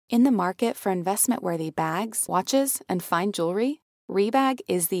In the market for investment-worthy bags, watches, and fine jewelry, Rebag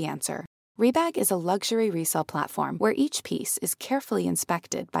is the answer. Rebag is a luxury resale platform where each piece is carefully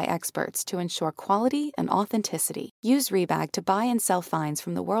inspected by experts to ensure quality and authenticity. Use Rebag to buy and sell finds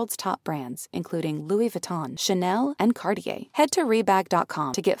from the world's top brands, including Louis Vuitton, Chanel, and Cartier. Head to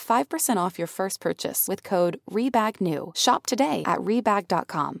Rebag.com to get 5% off your first purchase with code REBAGNEW. Shop today at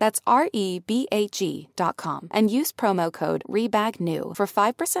Rebag.com. That's REBAG.com. And use promo code REBAGNEW for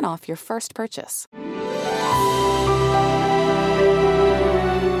 5% off your first purchase.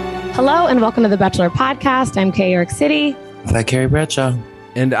 Hello and welcome to the Bachelor Podcast. I'm Kay York City. Hi, Carrie Bradshaw.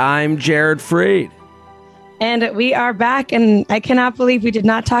 And I'm Jared Freed. And we are back, and I cannot believe we did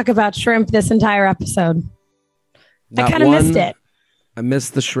not talk about shrimp this entire episode. I kind of missed it. I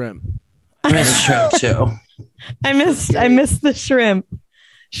missed the shrimp. I missed shrimp too. I missed the shrimp.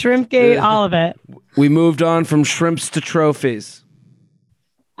 Shrimpgate, all of it. We moved on from shrimps to trophies.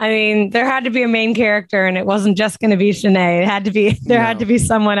 I mean, there had to be a main character, and it wasn't just going to be Shanae. It had to be had to be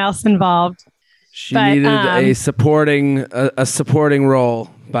someone else involved. She needed a supporting role.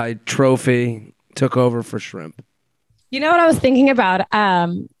 By Trophy took over for Shrimp. You know what I was thinking about?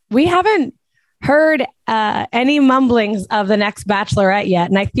 We haven't heard any mumblings of the next Bachelorette yet,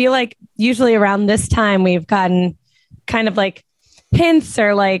 and I feel like usually around this time we've gotten kind of like hints,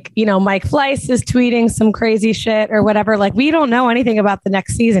 or like, you know, Mike Fleiss is tweeting some crazy shit or whatever. Like, we don't know anything about the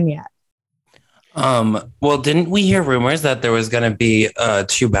next season yet. Well, didn't we hear rumors that there was going to be a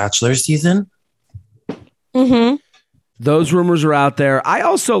 2 Bachelor season? Mm-hmm. Those rumors are out there. I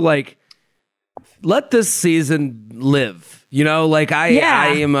also let this season live. You know, like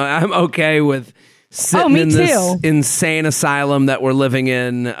I'm okay with sitting in this insane asylum that we're living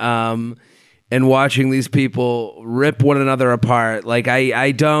in. And watching these people rip one another apart. Like,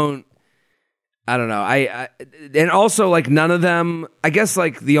 I don't know. And also, like, none of them, I guess,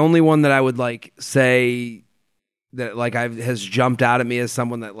 like, the only one that I would, like, say that, like, has jumped out at me as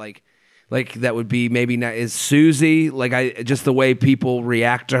someone that, like that would be maybe not, is Susie. Like, just the way people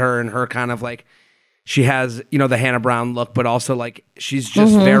react to her, and her kind of, like, she has, you know, the Hannah Brown look, but also, like, she's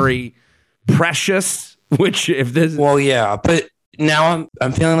just very precious, which if this... Well, yeah, but... Now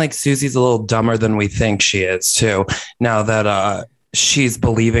I'm feeling like Susie's a little dumber than we think she is too. Now that she's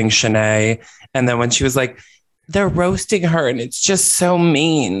believing Shanae, and then when she was like, they're roasting her, and it's just so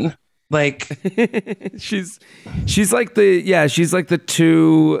mean. Like she's like the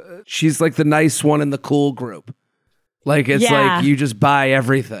nice one in the cool group. Like it's like you just buy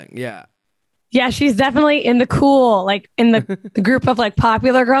everything. Yeah. Yeah, she's definitely in the cool, like in the group of like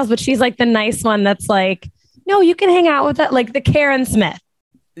popular girls, but she's like the nice one that's like, no, you can hang out with that, like the Karen Smith.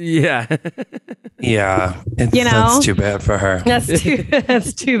 Yeah. Yeah. That's too bad for her.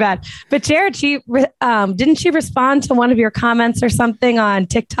 That's too bad. But Jared, didn't she respond to one of your comments or something on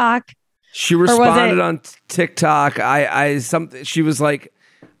TikTok? She responded on TikTok. She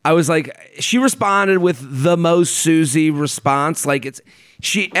responded with the most Susie response. Like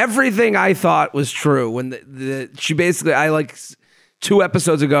everything I thought was true. When she basically, 2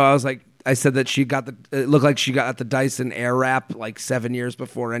 episodes ago, I said that it looked like she got the Dyson Airwrap like 7 years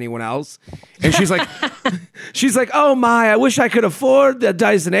before anyone else. And she's like, oh my, I wish I could afford the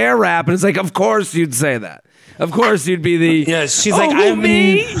Dyson Airwrap. And it's like, of course you'd say that. Of course you'd be the... Yeah, she's like, I've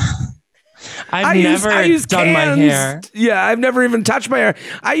never done my hair. Yeah, I've never even touched my hair.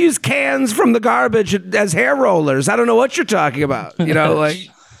 I use cans from the garbage as hair rollers. I don't know what you're talking about. You know, like...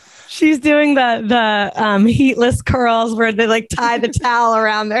 She's doing the heatless curls where they like tie the towel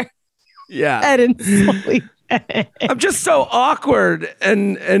around their... Yeah. Head and slowly. I'm just so awkward,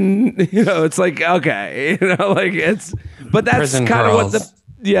 and you know, it's like, okay, you know, like but that's kind of what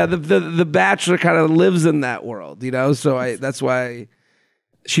the Bachelor kind of lives in that world, you know. So that's why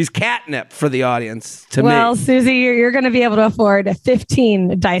she's catnip for the audience to me. Well, Susie, you're going to be able to afford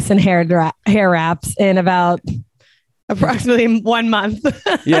 15 Dyson hair wraps in about approximately 1 month.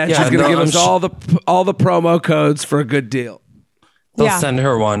 Yeah, she's going to give us all the promo codes for a good deal. They'll send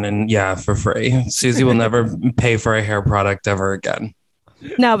her one, and for free. Susie will never pay for a hair product ever again.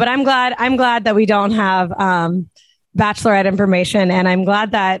 No, but I'm glad that we don't have Bachelorette information, and I'm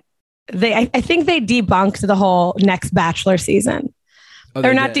glad that I think they debunked the whole next Bachelor season. Oh,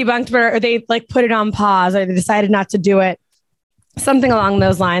 they're not debunked, but they like put it on pause, or they decided not to do it. Something along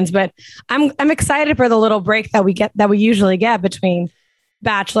those lines. But I'm excited for the little break that we usually get between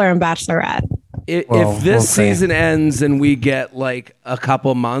Bachelor and Bachelorette. If this season ends and we get like a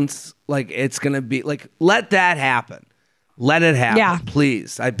couple months, like it's going to be like, let that happen. Let it happen,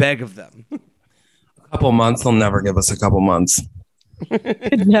 please. I beg of them. A couple months. They'll never give us a couple months.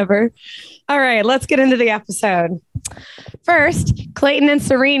 Could never. All right, let's get into the episode. First, Clayton and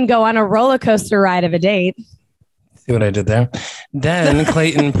Serene go on a roller coaster ride of a date. See what I did there? Then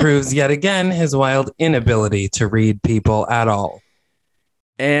Clayton proves yet again his wild inability to read people at all.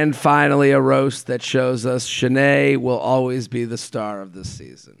 And finally, a roast that shows us Shanae will always be the star of this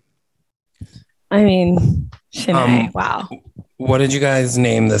season. I mean, Shanae, wow. What did you guys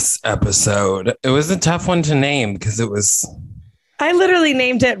name this episode? It was a tough one to name because it was... I literally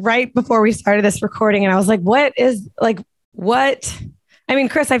named it right before we started this recording, and I was like, what? I mean,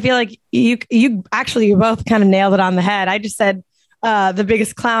 Chris, I feel like you both kind of nailed it on the head. I just said the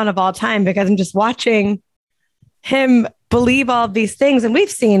biggest clown of all time because I'm just watching him believe all of these things. And we've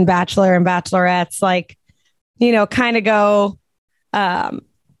seen Bachelor and Bachelorettes, like, kind of go,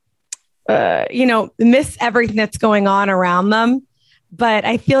 miss everything that's going on around them. But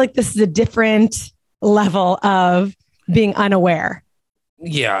I feel like this is a different level of being unaware.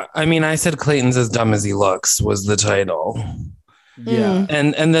 Yeah. I mean, I said Clayton's As Dumb as He Looks was the title. Yeah.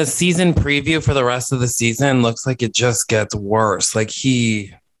 And the season preview for the rest of the season looks like it just gets worse. Like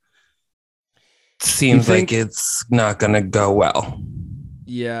he seems like it's not going to go well.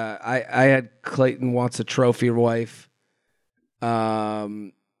 Yeah. I had Clayton wants a trophy wife.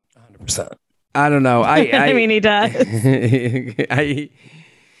 100%. I don't know. I mean, he does.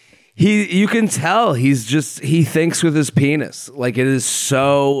 You can tell he thinks with his penis. Like, it is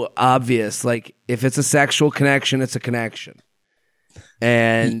so obvious. Like, if it's a sexual connection, it's a connection.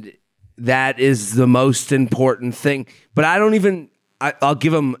 And that is the most important thing. But I'll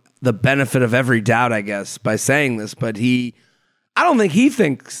give him the benefit of every doubt, I guess, by saying this, but I don't think he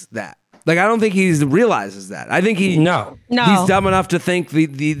thinks that. Like, I don't think he realizes that. I think he's dumb enough to think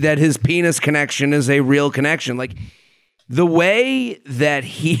that his penis connection is a real connection. Like, the way that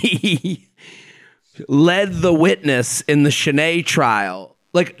he led the witness in the Shanae trial,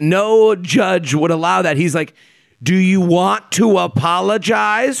 like, no judge would allow that. He's like, do you want to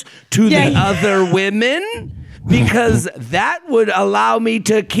apologize to the other women? Because that would allow me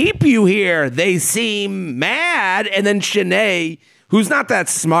to keep you here. They seem mad. And then Shanae, who's not that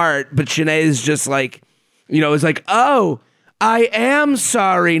smart, but Shanae is just like, is like, oh, I am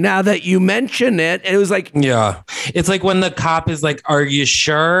sorry now that you mention it. And it was like, yeah, it's like when the cop is like, are you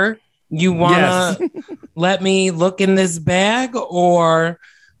sure you want to let me look in this bag? Or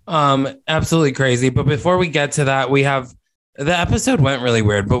absolutely crazy. But before we get to that, the episode went really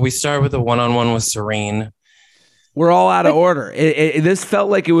weird, but we start with a one-on-one with Serene. We're all out of order. This felt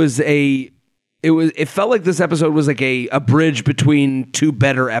like it felt like this episode was like a bridge between two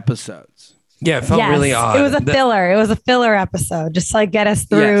better episodes. Yeah, it felt really odd. It was a filler. It was a filler episode, just to like get us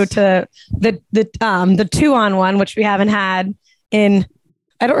through to the 2-on-1, which we haven't had in.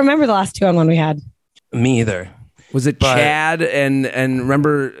 I don't remember the last 2-on-1 we had. Me either. Was it Chad and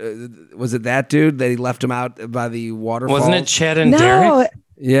remember? Was it that dude that he left him out by the waterfall? Wasn't it Chad and Derek?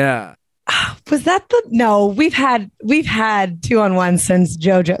 Yeah. Was that no? We've had 2-on-1 since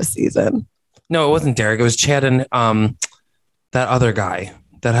JoJo's season. No, it wasn't Derek. It was Chad and that other guy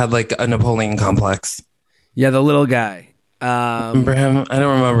that had like a Napoleon complex. Yeah, the little guy. Remember him? I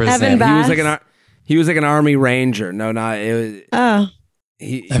don't remember his Evan name. Bass? He was like an army ranger. No, not it was. Oh.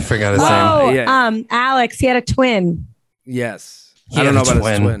 I forgot his name. Oh, Alex. He had a twin. Yes. I don't know about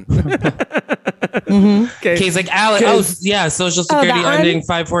his twin. Mm-hmm. Okay, he's like, Alex. Oh, yeah. Social Security ending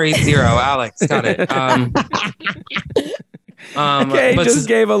 5480. Alex. Got it. Kay just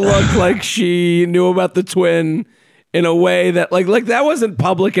gave a look like she knew about the twin in a way that like that wasn't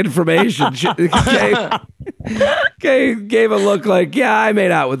public information. Kay gave a look like, yeah, I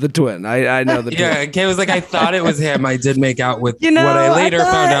made out with the twin. I know the twin. Yeah, Kay was like, I thought it was him. I did make out with what I later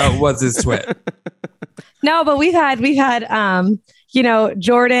found out was his twin. No, but we've had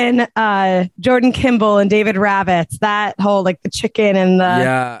Jordan Kimball and David Ravitz, that whole like the chicken and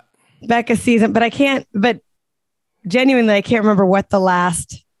the Becca season. But genuinely, I can't remember what the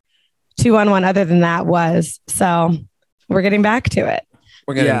last 2-on-1 other than that was. So we're getting back to it.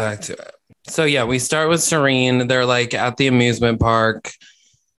 So yeah, we start with Serene. They're like at the amusement park.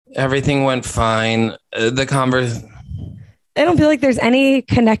 Everything went fine. I don't feel like there's any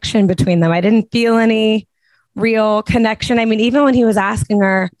connection between them. I didn't feel any real connection. I mean, even when he was asking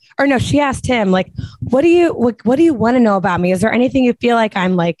her, or no, she asked him, like, what do you want to know about me? Is there anything you feel like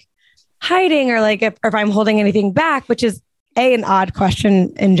I'm like hiding, or like if I'm holding anything back, which is an odd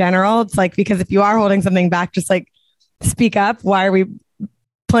question in general. It's like, because if you are holding something back, just like speak up. Why are we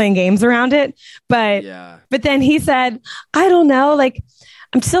playing games around it? But then he said, I don't know, like,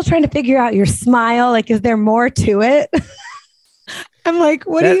 I'm still trying to figure out your smile. Like, is there more to it? I'm like,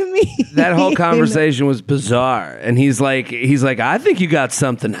 what do you mean? That whole conversation was bizarre. And he's like, I think you got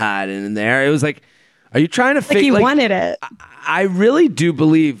something hiding in there. It was like, are you trying to figure? He wanted it. I really do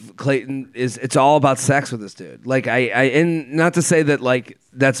believe Clayton it's all about sex with this dude. Like and not to say that like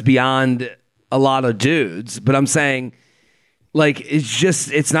that's beyond a lot of dudes, but I'm saying like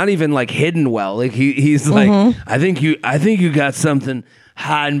it's not even like hidden well. Like he's like, I think you got something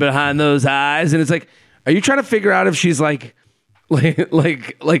hiding behind those eyes, and it's like, are you trying to figure out if she's like gonna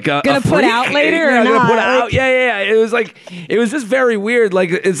put out later or not? Gonna put out? Yeah. It was just very weird. Like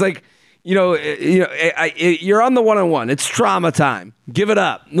it's like. You're on the one-on-one. It's trauma time. Give it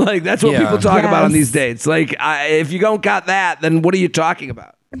up. Like that's what people talk about on these dates. Like if you don't got that, then what are you talking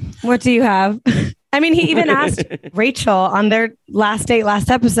about? What do you have? I mean, he even asked Rachel on their last date, last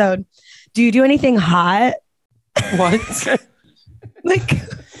episode, do you do anything hot? What?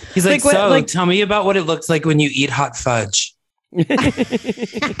 He's like, so tell me about what it looks like when you eat hot fudge.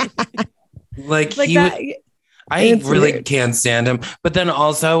 I really weird. Can't stand him. But then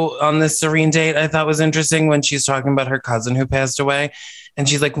also on this Serene date, I thought was interesting when she's talking about her cousin who passed away. And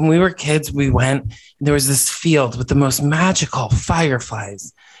she's like, when we were kids, we went, and there was this field with the most magical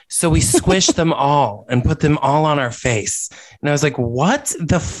fireflies. So we squished them all and put them all on our face. And I was like, what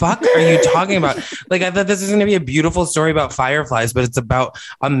the fuck are you talking about? Like, I thought this was going to be a beautiful story about fireflies, but it's about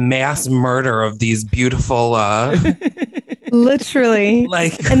a mass murder of these beautiful... Literally.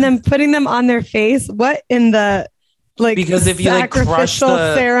 And then putting them on their face. What in the... because if you crush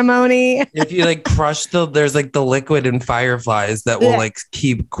the ceremony, if you crush there's the liquid in fireflies that will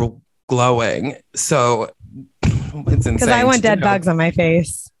keep glowing. So it's insane. Because I want dead bugs on my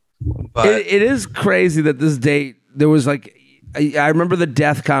face. But it is crazy that this date there was I remember the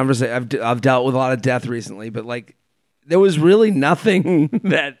death conversation. I've dealt with a lot of death recently, but there was really nothing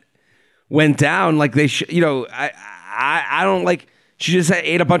that went down. Like they I don't she just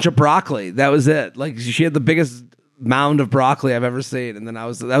ate a bunch of broccoli. That was it. Like she had the biggest mound of broccoli I've ever seen, and then that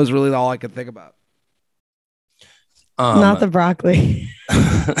was really all I could think about. Not the broccoli.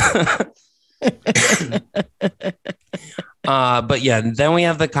 But yeah, then we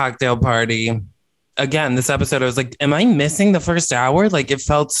have the cocktail party. Again, this episode I was like, am I missing the first hour? It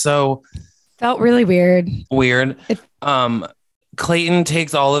felt really weird. Clayton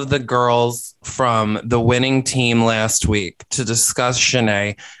takes all of the girls from the winning team last week to discuss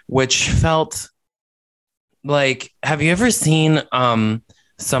Shanae, which felt like, have you ever seen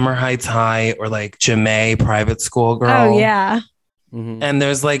Summer Heights High or Jamae Private School Girl? Oh yeah. Mm-hmm. And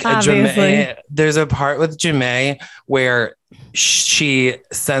there's there's a part with Jamae where she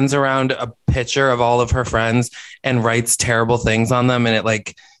sends around a picture of all of her friends and writes terrible things on them, and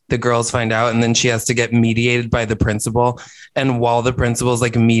it the girls find out, and then she has to get mediated by the principal. And while the principal's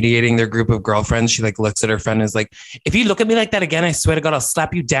mediating their group of girlfriends, she looks at her friend and is like, if you look at me like that again, I swear to God, I'll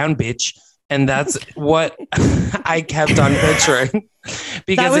slap you down, bitch. And that's what I kept on picturing. Because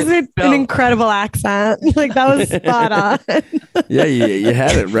that was an incredible accent. That was spot on. Yeah, you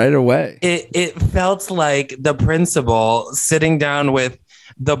had it right away. It felt like the principal sitting down with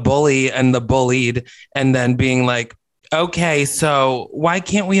the bully and the bullied and then being like, okay, so why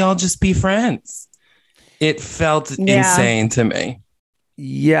can't we all just be friends? It felt insane to me.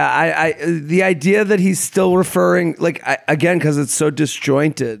 Yeah, I the idea that he's still referring, again, because it's so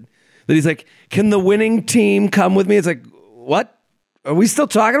disjointed, that he's like, can the winning team come with me? It's like, what? Are we still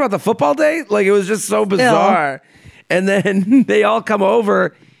talking about the football date? It was just so bizarre. And then they all come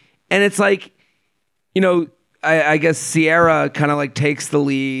over, and it's I guess Sierra kind of takes the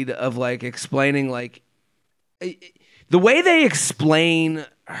lead of explaining the way they explain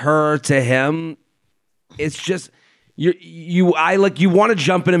her to him. It's just you want to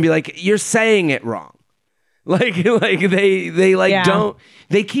jump in and be like, you're saying it wrong. Don't,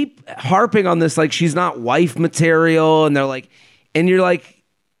 they keep harping on this she's not wife material, and they're and you're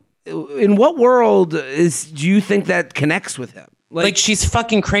in what world do you think that connects with him? She's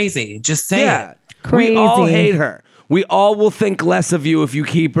fucking crazy. Just say it. Crazy. We all hate her. We all will think less of you if you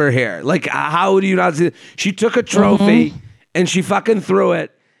keep her here. How do you not see it? She took a trophy and she fucking threw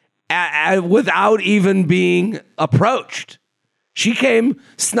it without even being approached. She came,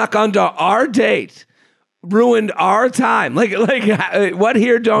 snuck onto our date, ruined our time. What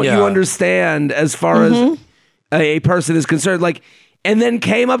here don't you understand as far as a person is concerned? And then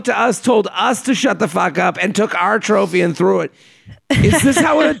came up to us, told us to shut the fuck up, and took our trophy and threw it. Is this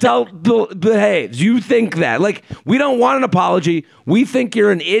how an adult behaves? You think that? We don't want an apology. We think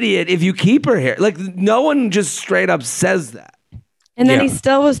you're an idiot if you keep her here. No one just straight up says that. And then he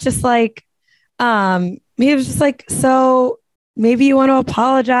still was just he was just so maybe you want to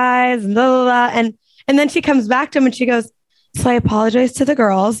apologize and blah, blah, blah. And then she comes back to him and she goes, So I apologized to the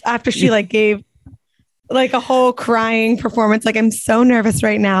girls after she like gave like a whole crying performance. Like, I'm so nervous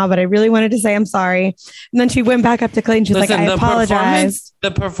right now, but I really wanted to say I'm sorry. And then she went back up to Clayton. She's like, I apologize.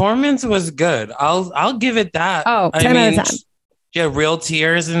 The performance was good. I'll give it that. Oh, 10 out of 10. She had real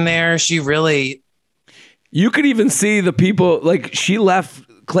tears in there. She really. You could even see the people, like, she left.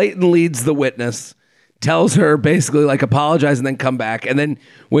 Clayton leads the witness, tells her basically like apologize and then come back. And then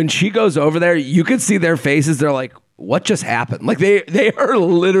when she goes over there, you could see their faces. They're like, what just happened? Like they are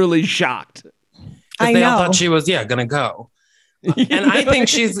literally shocked. They all thought she was, gonna go. And I think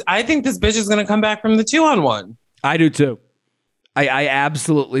this bitch is gonna come back from the 2-on-1. I do too. I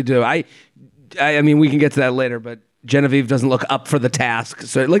absolutely do. I mean, we can get to that later, but Genevieve doesn't look up for the task.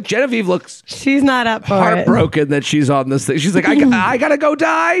 So like Genevieve looks, she's not up for heartbroken that she's on this thing. She's like, I gotta go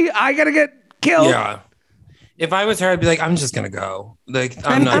die. I gotta get killed. Yeah. If I was her, I'd be like, I'm just gonna go. Like,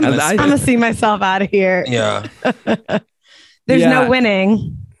 I'm gonna see myself out of here. Yeah. There's no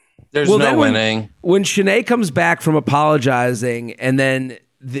winning. There's no winning. When Shanae comes back from apologizing and then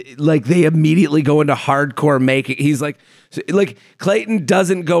they immediately go into hardcore making. He's like Clayton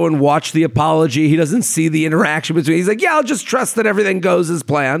doesn't go and watch the apology. He doesn't see the interaction between. He's like, yeah, I'll just trust that everything goes as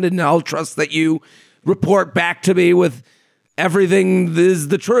planned. And I'll trust that you report back to me with everything is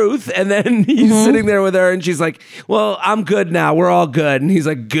the truth. And then he's sitting there with her and she's like, well, I'm good now. We're all good. And he's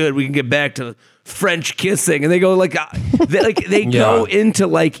like, good. We can get back to French kissing. And they go they go into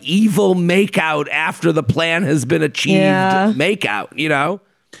like evil makeout after the plan has been achieved. Makeout, you know?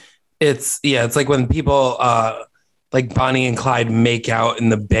 It's like when people like Bonnie and Clyde make out in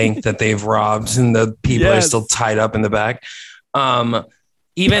the bank that they've robbed and the people are still tied up in the back.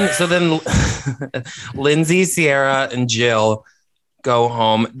 Even so, then Lindsay, Sierra, and Jill go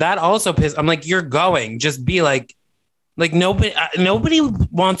home. That also pissed. I'm like, you're going. Just be like nobody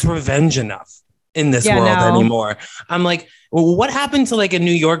wants revenge enough in this world anymore. I'm like, well, what happened to like a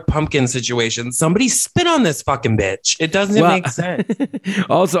New York pumpkin situation? Somebody spit on this fucking bitch. It doesn't make sense.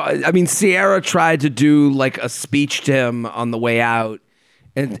 Also, I mean, Sierra tried to do like a speech to him on the way out,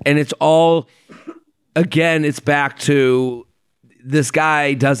 and it's all, again, it's back to this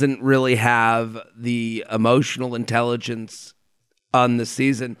guy doesn't really have the emotional intelligence on the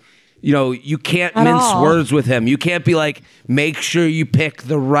season. You know, you can't mince words with him. You can't be like, make sure you pick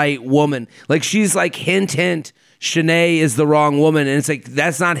the right woman. Like, she's like, hint, hint, Shanae is the wrong woman. And it's like,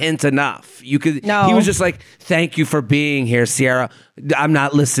 that's not hint enough. He was just like, thank you for being here, Sierra. I'm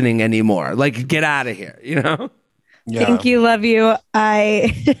not listening anymore. Like, get out of here, you know? Yeah. Thank you. Love you.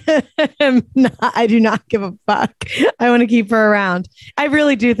 I do not give a fuck. I want to keep her around. I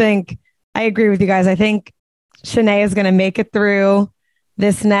really do think, I agree with you guys. I think Shanae is going to make it through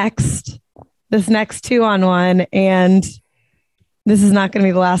this next 2-on-1, and this is not going to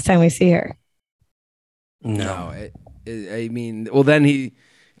be the last time we see her. No, I mean, well, then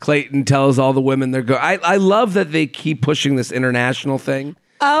Clayton tells all the women they're going. I love that they keep pushing this international thing.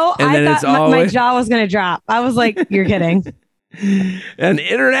 Oh, I thought my jaw was going to drop. I was like, you're kidding. An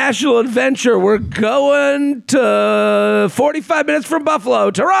international adventure. We're going to 45 minutes from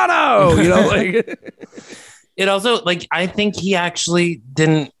Buffalo, Toronto. You know, like. It also, like, I think he actually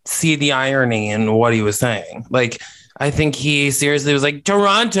didn't see the irony in what he was saying. Like, I think he seriously was like,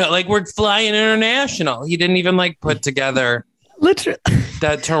 Toronto, like, we're flying international. He didn't even like put together literally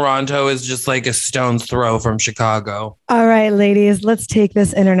that Toronto is just like a stone's throw from Chicago. All right, ladies, let's take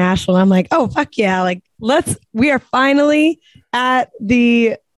this international. I'm like, oh, fuck yeah. Like, we are finally at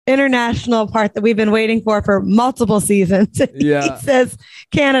the international part that we've been waiting for multiple seasons. Yeah. He says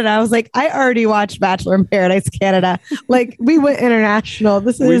Canada. I was like, I already watched Bachelor in Paradise Canada. Like, we went international.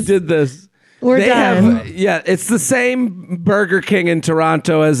 We did this. We're done. It's the same Burger King in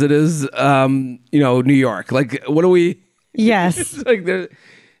Toronto as it is New York. Like, what do we? Yes. But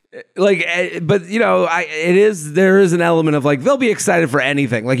you know, there is an element of like, they'll be excited for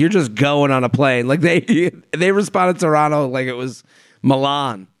anything. Like, you're just going on a plane. Like, they responded to Toronto like it was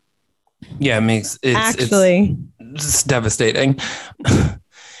Milan. Yeah, it's devastating.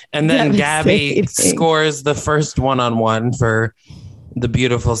 And then Gabby scores the first 1-on-1 for the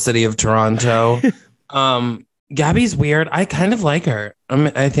beautiful city of Toronto. Gabby's weird. I kind of like her.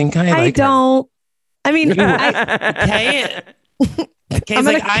 I think I like don't. Her. I mean, Kay's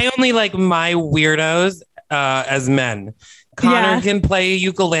like, I only like my weirdos as men. Connor can play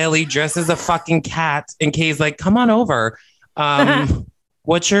ukulele, dress as a fucking cat, and Kay's like, come on over.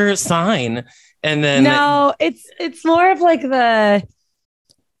 What's your sign? And then no, it's more of like I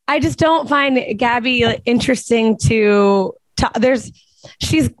just don't find Gabby interesting to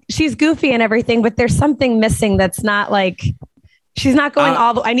she's goofy and everything, but there's something missing that's not like, she's not going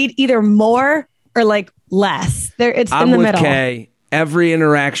I need either more or like less. there. It's I'm in the with middle. Kay. Every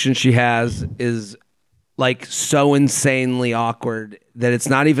interaction she has is like so insanely awkward that it's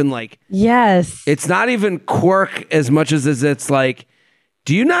not even like, yes, it's not even quirk as much as it's like,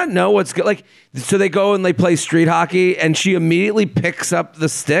 do you not know what's good? Like, so they go and they play street hockey and she immediately picks up the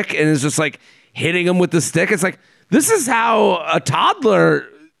stick and is just like hitting him with the stick. It's like, this is how a toddler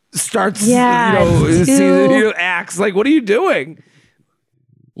starts, acts. Like, what are you doing?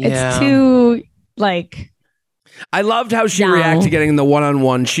 It's too like. I loved how she reacted to getting the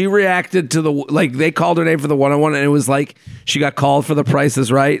one-on-one. She reacted to the, like, they called her name for the one-on-one and it was like she got called for the Price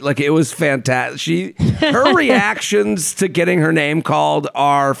is Right. Like, it was fantastic. Her reactions to getting her name called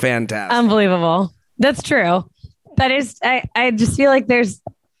are fantastic. Unbelievable. That's true. That is, I just feel like there's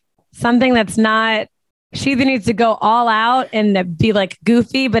something that's not, she either needs to go all out and be like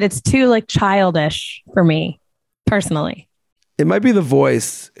goofy, but it's too like childish for me personally. It might be the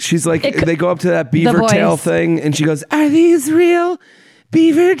voice. She's like, they go up to that beaver tail thing and she goes, are these real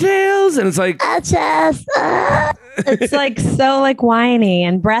beaver tails? And it's like, it's like so like whiny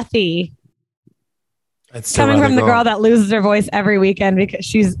and breathy. It's coming from the girl that loses her voice every weekend because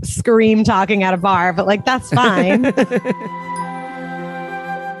she's scream talking at a bar, but like, that's fine.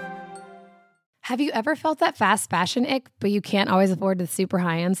 Have you ever felt that fast fashion ick, but you can't always afford the super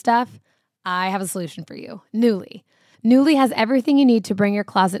high-end stuff? I have a solution for you. Nuuly. Nuuly has everything you need to bring your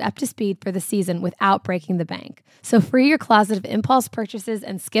closet up to speed for the season without breaking the bank. So free your closet of impulse purchases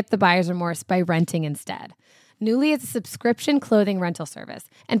and skip the buyer's remorse by renting instead. Nuuly is a subscription clothing rental service,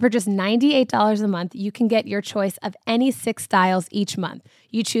 and for just $98 a month, you can get your choice of any 6 styles each month.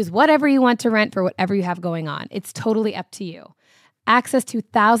 You choose whatever you want to rent for whatever you have going on. It's totally up to you. Access to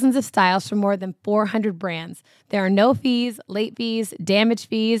thousands of styles from more than 400 brands. There are no fees, late fees, damage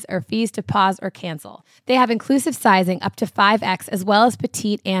fees, or fees to pause or cancel. They have inclusive sizing up to 5X as well as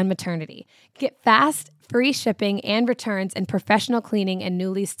petite and maternity. Get fast, free shipping and returns and professional cleaning in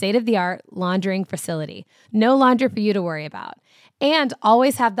Nuuly's state-of-the-art laundering facility. No laundry for you to worry about. And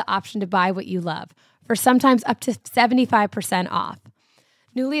always have the option to buy what you love for sometimes up to 75% off.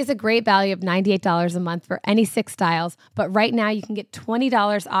 Nuuly is a great value of $98 a month for any 6 styles, but right now you can get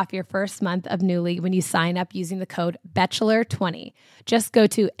 $20 off your first month of Nuuly when you sign up using the code BACHELOR20. Just go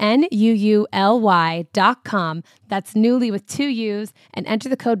to NUULY.com, that's Nuuly with 2 U's, and enter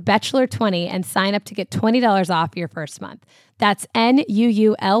the code BACHELOR20 and sign up to get $20 off your first month. That's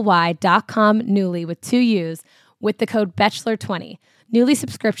NUULY.com, Nuuly with 2 U's, with the code BACHELOR20. Nuuly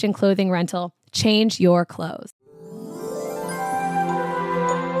subscription clothing rental. Change your clothes.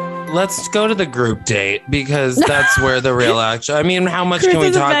 Let's go to the group date because that's where the real action. I mean, how much can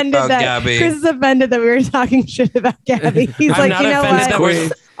we talk about Gabby? Chris is offended that we were talking shit about Gabby. He's like, you know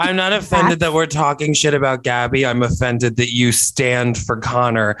what? I'm not offended that we're talking shit about Gabby. I'm offended that you stand for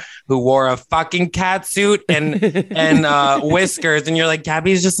Connor, who wore a fucking cat suit and whiskers, and you're like,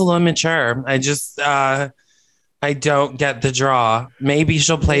 Gabby's just a little mature. I don't get the draw. Maybe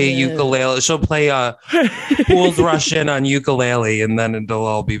she'll play a ukulele. She'll play Fools Rush In on ukulele, and then it'll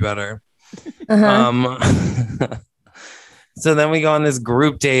all be better. Uh-huh. So then we go on this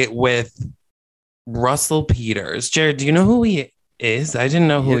group date with Russell Peters. Jared, do you know who he is? I didn't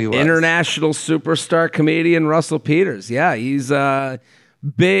know who he was. International superstar comedian Russell Peters. Yeah, he's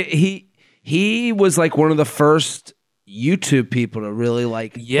big. He was like one of the first YouTube people to really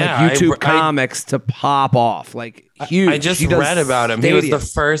like YouTube comics to pop off, like huge. I just read about him. He was the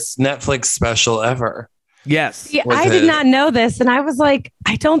first Netflix special ever. Yes. Yeah, I did not know this. And I was like,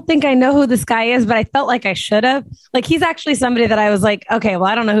 I don't think I know who this guy is, but I felt like I should have. Like, he's actually somebody that I was like, okay, well,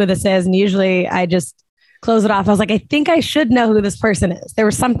 I don't know who this is. And usually I just close it off. I was like, I think I should know who this person is. There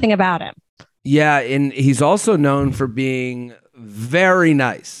was something about him. Yeah. And he's also known for being very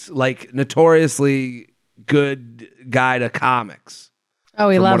nice, like notoriously good guy to comics. Oh,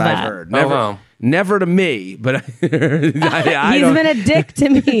 we love that. I've heard. Never to me, but he's been a dick to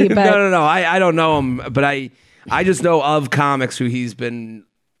me. But no. I don't know him, but I just know of comics who he's been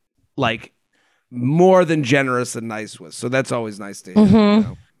like more than generous and nice with. So that's always nice to hear. Mm-hmm. You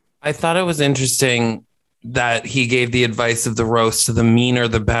know? I thought it was interesting that he gave the advice of the roast to the meaner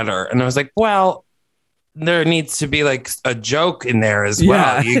the better, and I was like, well, there needs to be like a joke in there as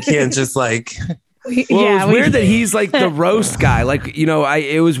well. You can't just like. Well, it was weird that he's like the roast guy. Like, you know,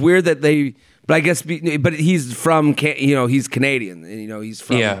 it was weird that they, but I guess, but he's from, you know, he's Canadian, and, you know, he's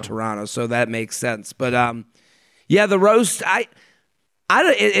from Toronto, so that makes sense. But yeah, the roast,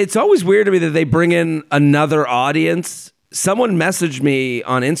 it's always weird to me that they bring in another audience. Someone messaged me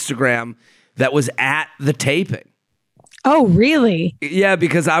on Instagram that was at the taping. Oh, really? Yeah,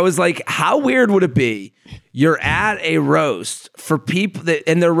 because I was like, how weird would it be? You're at a roast for people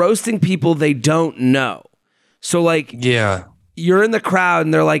and they're roasting people they don't know. So like, yeah, you're in the crowd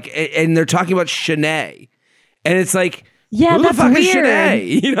and they're like, and they're talking about Shanae, and it's like, yeah, who the that's fuck is weird.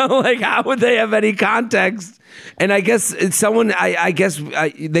 Shanae? You know, like how would they have any context? And I guess it's someone. I guess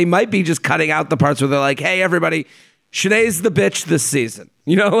they might be just cutting out the parts where they're like, hey, everybody, Shanae's the bitch this season.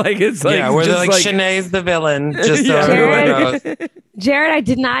 You know, like it's like, yeah, where they're like Shanae's the villain. Just so everyone knows. Jared, I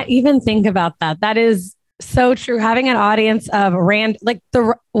did not even think about that. That is so true. Having an audience of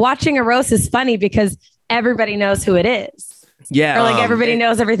watching a roast is funny because everybody knows who it is. Yeah. Or like everybody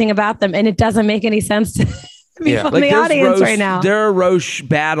knows everything about them. And it doesn't make any sense to people in the audience right now. There are roast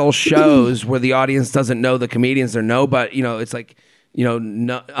battle shows where the audience doesn't know the comedians or know, but you know, it's like, you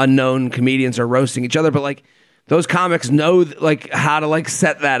know, unknown comedians are roasting each other. But like those comics know like how to like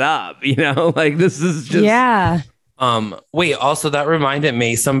set that up, you know, like this is just. Yeah. Wait, also that reminded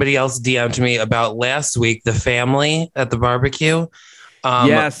me, somebody else DM'd me about last week, the family at the barbecue.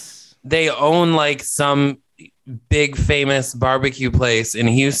 Yes. They own like some big famous barbecue place in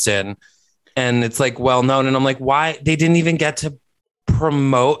Houston and it's like well known. And I'm like, why? They didn't even get to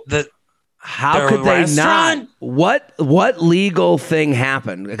promote the How could they restaurant? not? What legal thing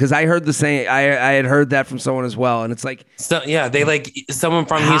happened? Because I heard the same. I had heard that from someone as well, and it's like, so yeah, they like someone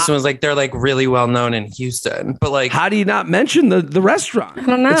from Houston was like, they're like really well known in Houston, but like, how do you not mention the restaurant? I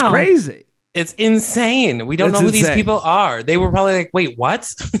don't know. It's crazy. It's insane. We don't know who these people are. They were probably like, wait,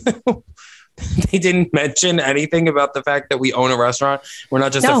 what? They didn't mention anything about the fact that we own a restaurant. We're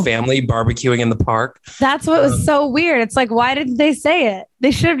not just a family barbecuing in the park. That's what was so weird. It's like, why didn't they say it?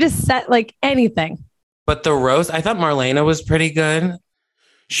 They should have just said like anything. But the roast, I thought Marlena was pretty good.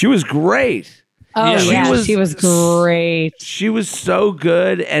 She was great. Oh, yeah, she was great. She was so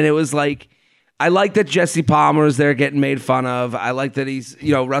good. And it was like, I like that Jesse Palmer is there getting made fun of. I like that he's,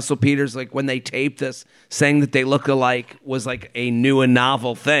 you know, Russell Peters, like when they taped this, saying that they look alike was like a new and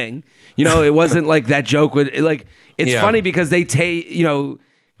novel thing. You know, it wasn't like that joke would, like, it's funny because they you know,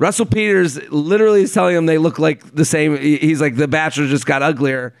 Russell Peters literally is telling them they look like the same. He's like, The Bachelor just got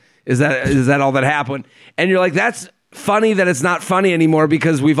uglier. Is that all that happened? And you're like, that's funny that it's not funny anymore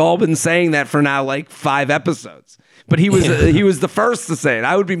because we've all been saying that for now like 5 episodes. But he was the first to say it.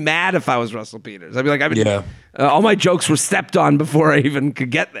 I would be mad if I was Russell Peters. I'd be like, all my jokes were stepped on before I even could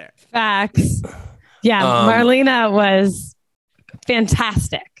get there. Facts. Yeah, Marlena was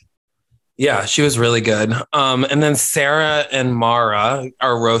fantastic. Yeah, she was really good. And then Sarah and Mara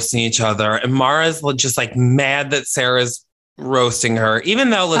are roasting each other. And Mara's just like mad that Sarah's roasting her. Even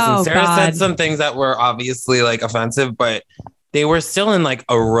though, listen, Sarah said some things that were obviously like offensive, but they were still in like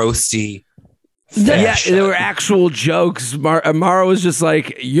a roasty fashion. Yeah, there were actual jokes. Mara was just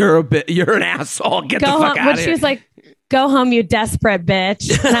like, you're an asshole. Get the fuck out of here. She was like, go home, you desperate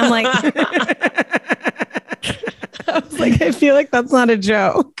bitch. And I'm like... I was like, I feel like that's not a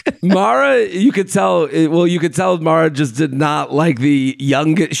joke. Mara, you could tell Mara just did not like the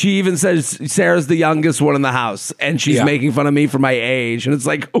youngest. She even says Sarah's the youngest one in the house and she's making fun of me for my age. And it's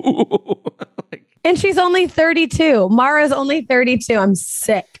like, ooh. And she's only 32. Mara's only 32. I'm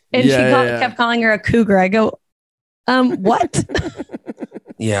sick. And she kept calling her a cougar. I go, what?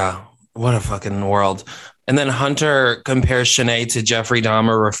 Yeah. What a fucking world. And then Hunter compares Shanae to Jeffrey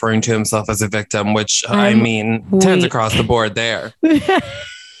Dahmer, referring to himself as a victim, which I mean, tens across the board there.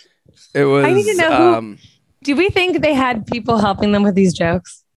 It was. I need to know do we think they had people helping them with these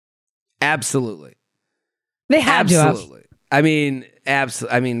jokes? Absolutely. They had to have. I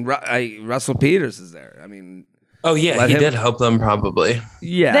mean, Russell Peters is there. I mean, oh yeah, he did help them probably.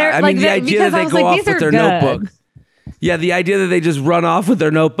 Yeah, I mean, the idea that they go off with their notebook. Yeah, the idea that they just run off with their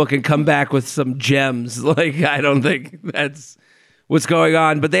notebook and come back with some gems, like, I don't think that's what's going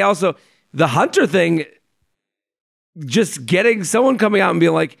on. But they also, the Hunter thing, just getting someone coming out and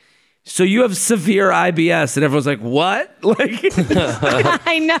being like, so you have severe IBS, and everyone's like, what? Like,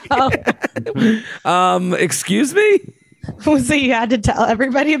 I know. Excuse me? So you had to tell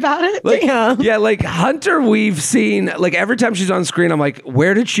everybody about it? Like, yeah, like Hunter, we've seen, like every time she's on screen, I'm like,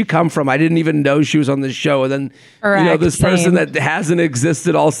 where did she come from? I didn't even know she was on this show. And then, this person that hasn't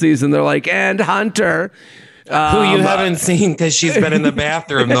existed all season, they're like, and Hunter. Who you haven't seen because she's been in the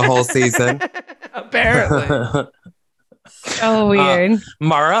bathroom the whole season. Apparently. So weird.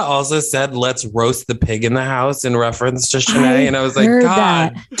 Mara also said, let's roast the pig in the house in reference to Shanae. And I was like,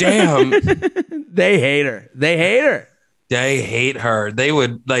 God damn. They hate her. They hate her. They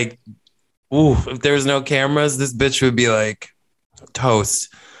would like, if there was no cameras, this bitch would be like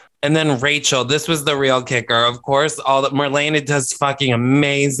toast. And then Rachel, this was the real kicker. Of course, all that Marlena does fucking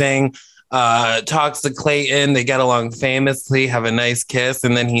amazing. Talks to Clayton. They get along famously, have a nice kiss.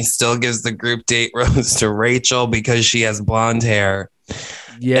 And then he still gives the group date rose to Rachel because she has blonde hair.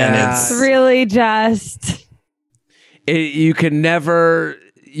 Yeah. And it's really just... you're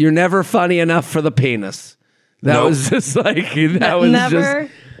never funny enough for the penis. That was just like, never.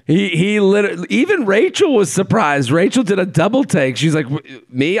 He literally, even Rachel was surprised. Rachel did a double take. She's like,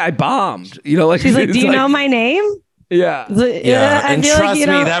 me? I bombed. You know, like, she's like, do you know my name? Yeah. Yeah. And trust me,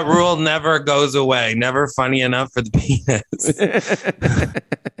 that rule never goes away. Never funny enough for the penis.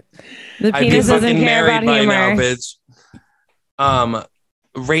 The penis doesn't care about humor. Now, bitch.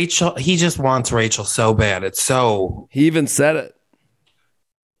 Rachel, he just wants Rachel so bad. He even said it.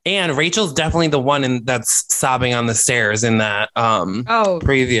 And Rachel's definitely the one that's sobbing on the stairs in that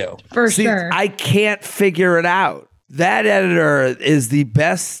preview. For sure. I can't figure it out. That editor is the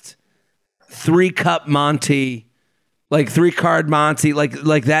best 3-cup Monty, like 3-card Monty, like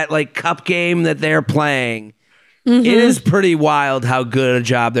that like cup game that they're playing. Mm-hmm. It is pretty wild how good a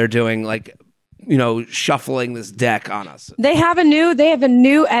job they're doing, like, you know, shuffling this deck on us. They have a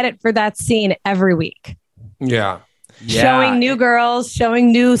new edit for that scene every week. Yeah. Showing new girls,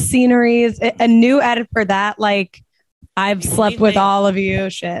 showing new sceneries, a new edit for that. Like, I've slept with all of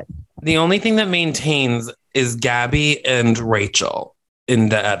you. Shit. The only thing that maintains is Gabby and Rachel in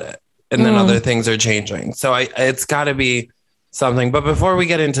the edit. And then other things are changing. So it's got to be something. But before we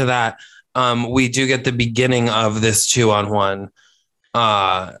get into that, we do get the beginning of this 2-on-1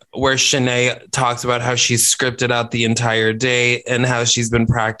 where Shanae talks about how she's scripted out the entire day and how she's been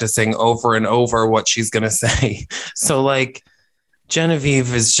practicing over and over what she's going to say. So like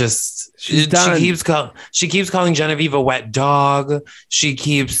Genevieve is just, she keeps calling Genevieve a wet dog.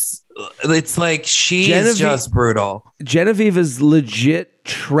 It's like she's just brutal. Genevieve is legit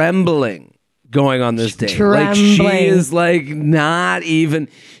trembling going on this day. Like she is like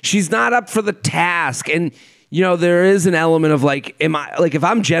she's not up for the task. And you know, there is an element of like, if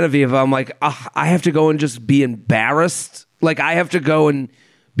I'm Genevieve, I'm like, I have to go and just be embarrassed. Like I have to go and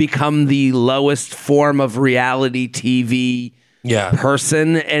become the lowest form of reality TV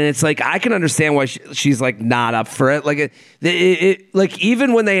person. And it's like, I can understand why she's like not up for it. Like like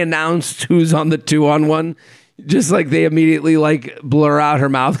even when they announced who's on the 2-on-1, just like they immediately like blur out her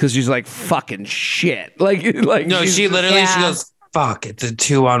mouth because she's like fucking shit. Like no, she literally she goes, fuck, it's a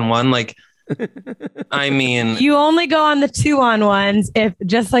 2-on-1. Like, I mean, you only go on the 2-on-1s if,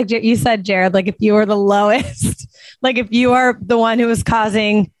 just like you said, Jared, like if you were the lowest, like if you are the one who is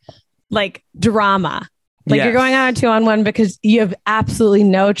causing like drama, like you're going on a 2-on-1 because you have absolutely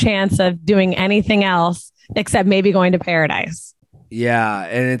no chance of doing anything else except maybe going to paradise. Yeah.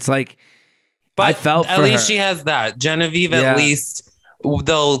 And it's like, but I felt at least she has that. Genevieve, at least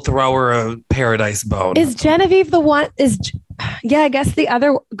they'll throw her a paradise bone. Is Genevieve the one? I guess the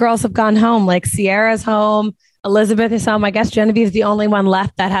other girls have gone home. Like Sierra's home, Elizabeth is home. I guess Genevieve's the only one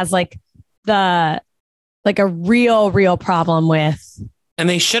left that has like a real problem with. And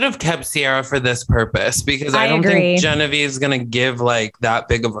they should have kept Sierra for this purpose because I don't think Genevieve's going to give like that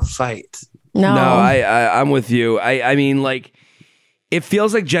big of a fight. No, I'm with you. I mean, like, it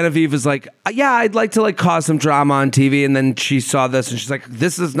feels like Genevieve is like, I'd like to like cause some drama on TV. And then she saw this and she's like,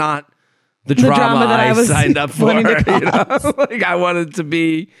 this is not the drama that I signed up for. You know? Like I wanted to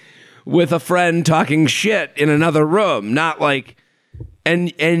be with a friend talking shit in another room, not like,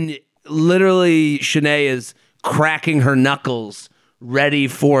 and literally Shanae is cracking her knuckles ready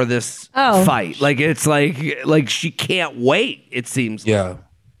for this fight. Like it's like she can't wait. It seems. Yeah.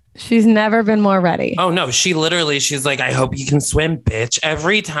 She's never been more ready. Oh no, she's like, I hope you can swim, bitch.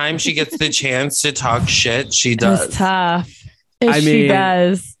 Every time she gets the chance to talk shit, she does. It's tough. She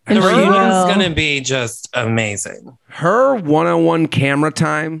does. Her is going to be just amazing. Her one-on-one camera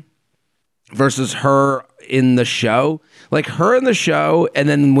time versus her in the show, like her in the show, and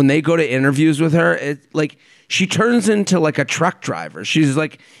then when they go to interviews with her, it like she turns into like a truck driver. She's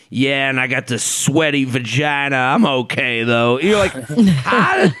like, yeah, and I got this sweaty vagina. I'm okay though. You're like,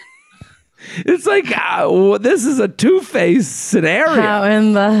 how? It's like, this is a two-faced scenario. How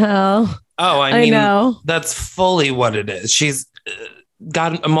in the hell? Oh, I mean, that's fully what it is. She's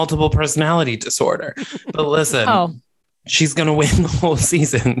got a multiple personality disorder. But listen, she's going to win the whole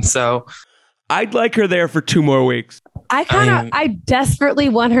season. So I'd like her there for 2 more weeks. I desperately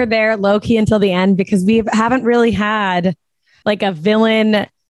want her there low-key until the end because we haven't really had like a villain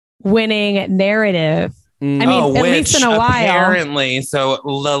winning narrative. I mean, at least in a while. Apparently, so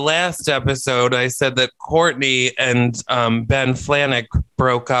the last episode, I said that Courtney and Ben Flajnik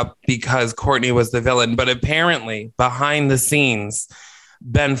broke up because Courtney was the villain. But apparently, behind the scenes,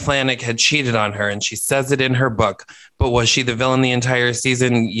 Ben Flajnik had cheated on her, and she says it in her book. But was she the villain the entire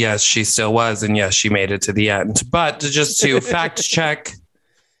season? Yes, she still was. And yes, she made it to the end. But just to fact check,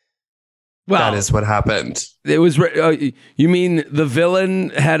 Well, that is what happened. It was. You mean the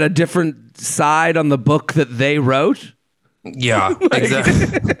villain had a different side on the book that they wrote? Yeah, exactly.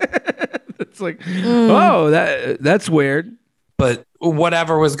 It's like, oh, that's weird. But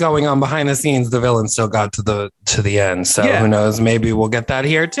whatever was going on behind the scenes, the villain still got to the end. So who knows? Maybe we'll get that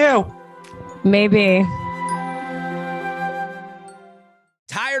here too. Maybe.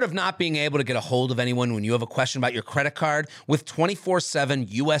 Tired of not being able to get a hold of anyone when you have a question about your credit card? With 24/7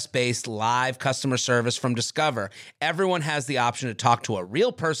 US-based live customer service from Discover, everyone has the option to talk to a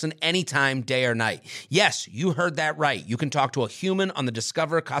real person anytime, day or night. Yes, you heard that right. You can talk to a human on the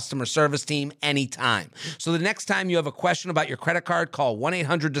Discover customer service team anytime. So the next time you have a question about your credit card, call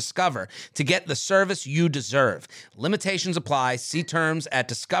 1-800-DISCOVER to get the service you deserve. Limitations apply. See terms at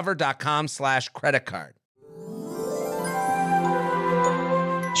discover.com/creditcard.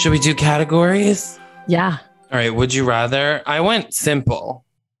 Should we do categories? Yeah. All right. Would you rather? I went simple.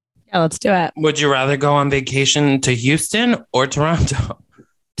 Yeah, let's do it. Would you rather go on vacation to Houston or Toronto?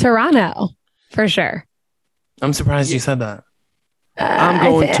 Toronto, for sure. I'm surprised you said that. I'm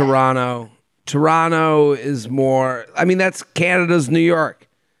going Toronto. Toronto is more, I mean, that's Canada's New York.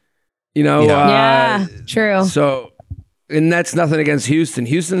 You know? Yeah, true. So, and that's nothing against Houston.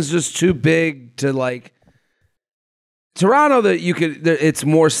 Houston's just too big to like, Toronto, that you could, it's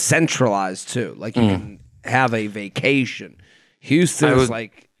more centralized too. Like you can have a vacation. Houston is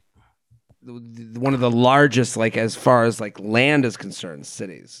like one of the largest, like as far as like land is concerned,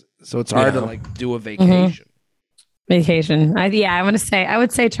 cities. So it's hard to like do a vacation. Vacation. I would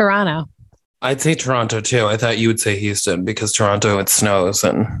say Toronto. I'd say Toronto too. I thought you would say Houston because Toronto, it snows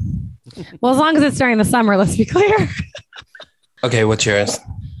and. Well, as long as it's during the summer, let's be clear. Okay, what's yours?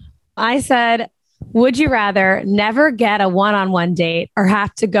 I said, would you rather never get a one-on-one date or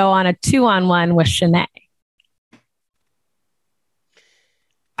have to go on a 2-on-1 with Shanae?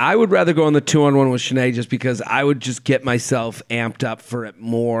 I would rather go on the 2-on-1 with Shanae just because I would just get myself amped up for it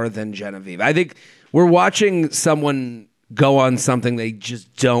more than Genevieve. I think we're watching someone go on something they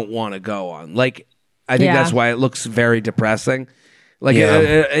just don't want to go on. Like, I think that's why it looks very depressing. Like,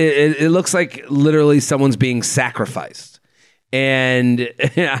 it looks like literally someone's being sacrificed. And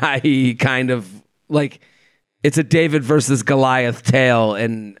I kind of, like, it's a David versus Goliath tale,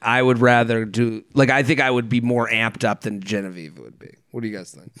 and I would rather do, like, I think I would be more amped up than Genevieve would be. What do you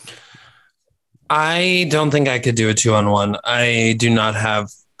guys think? I don't think I could do a 2-on-1. I do not have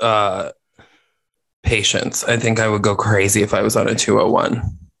patience. I think I would go crazy if I was on a 2-on-1.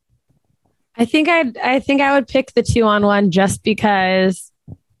 I think I would pick the 2-on-1 just because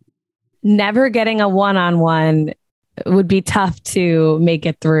never getting a 1-on-1 would be tough to make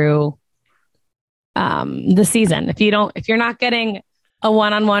it through the season. If you're not getting a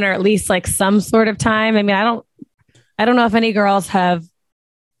 1-on-1 or at least like some sort of time. I mean, I don't know if any girls have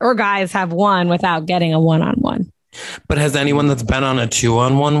or guys have won without getting a 1-on-1. But has anyone that's been on a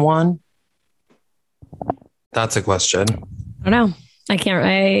 2-on-1 won? That's a question. I don't know.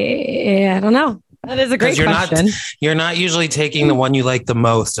 I don't know. That is a great question. You're not usually taking the one you like the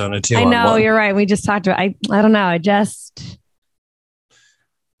most on a 2-on-1. I know, you're right. We just talked about I don't know.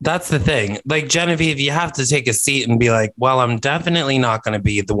 That's the thing. Like Genevieve, you have to take a seat and be like, well, I'm definitely not going to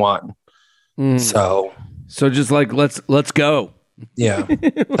be the one. So just like, let's go. Yeah,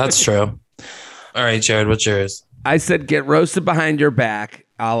 that's true. All right, Jared, what's yours? I said, get roasted behind your back,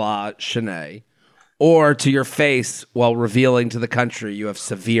 a la Shanae, or to your face while revealing to the country you have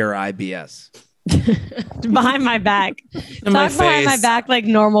severe IBS. Behind my back. Talk behind my back like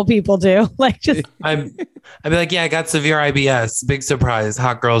normal people do. Like just I'd be like, yeah, I got severe IBS. Big surprise.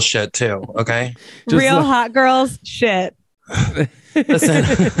 Hot girls shit too. Okay. Real hot girls shit. Listen.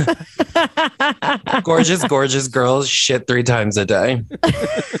 gorgeous girls shit 3 times a day.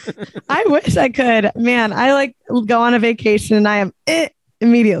 I wish I could. Man, I like go on a vacation and I am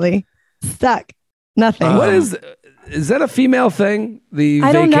immediately stuck. Nothing. What is that a female thing? The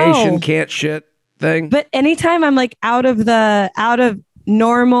vacation can't shit thing? But anytime I'm like out of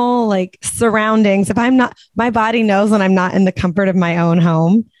normal like surroundings, if I'm not, my body knows when I'm not in the comfort of my own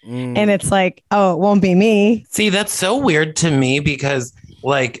home, and it's like, oh, it won't be me. See, that's so weird to me because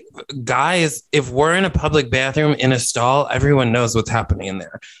like guys, if we're in a public bathroom in a stall, everyone knows what's happening in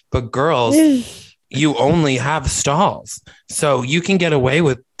there. But girls, you only have stalls, so you can get away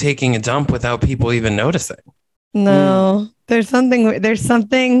with taking a dump without people even noticing. No, there's something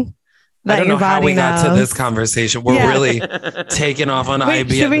that I don't your know how body we knows. got to this conversation. We're really taking off on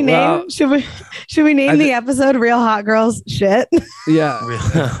IBS. Should we name the episode "Real Hot Girls Shit"? Yeah.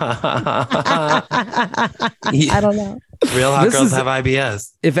 I don't know. Real hot girls have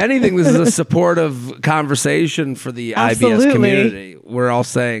IBS. If anything, this is a supportive conversation for the IBS community. We're all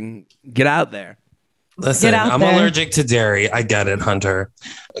saying, get out there. Listen, I'm allergic to dairy. I get it, Hunter.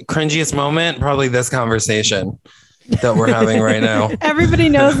 Cringiest moment, probably this conversation that we're having right now. Everybody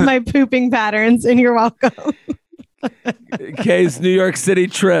knows my pooping patterns, and you're welcome. Kay's New York City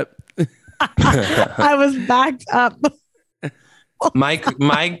trip. I was backed up. My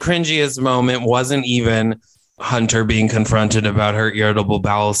cringiest moment wasn't even Hunter being confronted about her irritable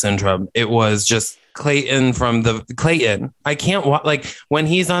bowel syndrome. It was just Clayton Clayton. I can't like when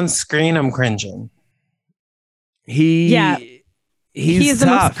he's on screen, I'm cringing. He's the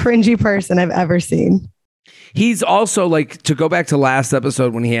most cringy person I've ever seen. He's also like, to go back to last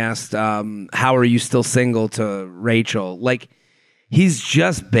episode when he asked, how are you still single to Rachel? Like, he's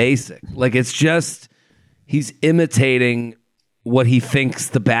just basic. Like, it's just, he's imitating what he thinks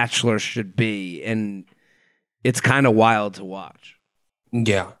The Bachelor should be. And it's kind of wild to watch.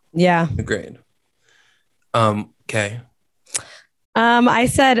 Yeah. Yeah. Agreed. Okay. I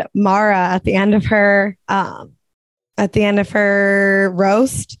said Mara at the end of her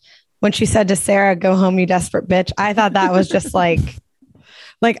roast when she said to Sarah, "Go home, you desperate bitch." I thought that was just like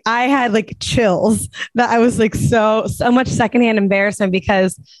I had like chills, that I was like so much secondhand embarrassment,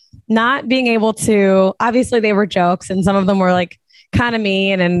 because not being able to, obviously they were jokes and some of them were like kind of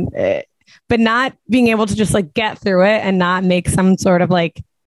mean, but not being able to just like get through it and not make some sort of like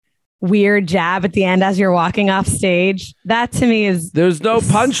weird jab at the end as you're walking off stage. That to me is, there's no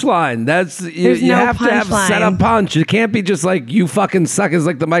punchline. You have to have set up punch. It can't be just like, you fucking suck. It's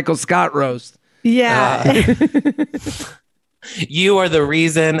like the Michael Scott roast. Yeah. You are the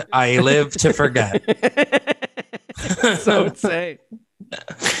reason I live to forget. So insane.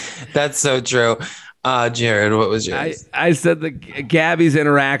 That's so true. Jared, what was yours? I said Gabby's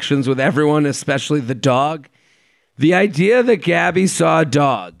interactions with everyone, especially the dog. The idea that Gabby saw a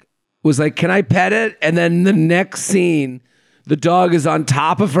dog was like, can I pet it? And then the next scene, the dog is on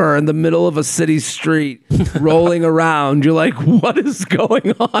top of her in the middle of a city street, rolling around. You're like, what is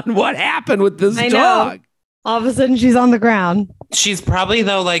going on? What happened with this dog? All of a sudden, she's on the ground. She's probably,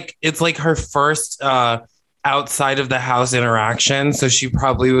 though, like, it's like her first outside of the house interaction. So she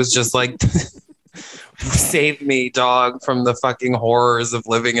probably was just like, save me, dog, from the fucking horrors of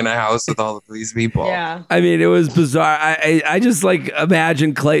living in a house with all of these people. Yeah. I mean, it was bizarre. I just like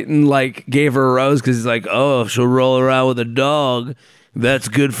imagine Clayton like gave her a rose because he's like, oh, she'll roll around with a dog. That's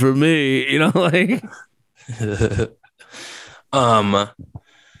good for me. You know, like.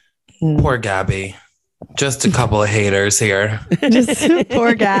 Poor Gabby. Just a couple of haters here. Just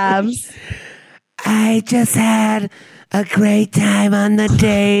poor Gabs. I just had a great time on the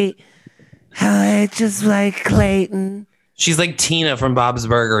date. I just like Clayton. She's like Tina from Bob's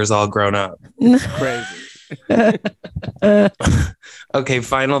Burgers, all grown up. Crazy. Okay,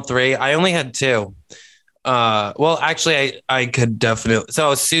 final three. I only had two. Well, actually, I could definitely.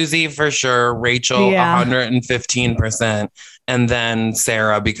 So Susie for sure, Rachel 115%, and then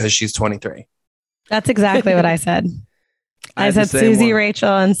Sarah because she's 23. That's exactly what I said. I said Susie, Rachel,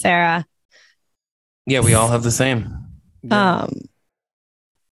 and Sarah. Yeah, we all have the same.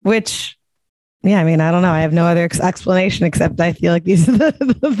 Which, yeah, I mean, I don't know. I have no other explanation except I feel like these are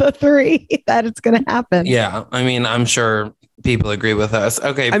the three that it's going to happen. Yeah, I mean, I'm sure people agree with us.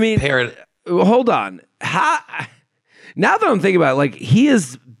 Okay, I mean, hold on. Now that I'm thinking about it, like he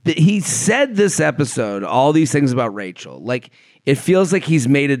said this episode all these things about Rachel. Like it feels like he's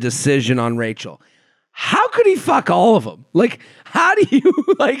made a decision on Rachel. How could he fuck all of them? Like, how do you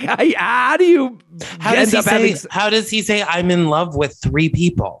how does he say I'm in love with three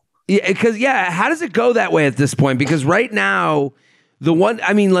people? Yeah, because how does it go that way at this point? Because right now, the one,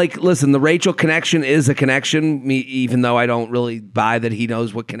 I mean, like, listen, the Rachel connection is a connection, even though I don't really buy that he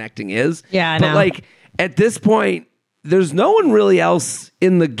knows what connecting is. Yeah, I know. But like at this point, there's no one really else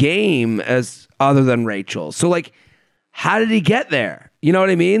in the game as other than Rachel. So like, how did he get there? You know what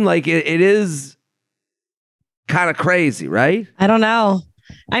I mean? Like it is kind of crazy, right? I don't know.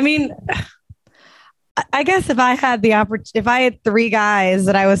 I mean, I guess if I had if I had three guys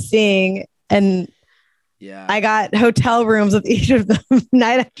that I was seeing and I got hotel rooms with each of them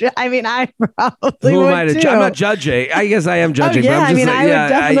night after, I mean, I probably would too. I'm not judging. I guess I am judging. Oh, yeah, but I'm just I would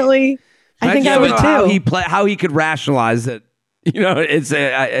definitely. I think I would too. How he could rationalize it. You know,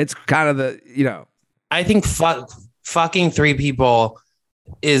 it's kind of the, you know. I think fucking three people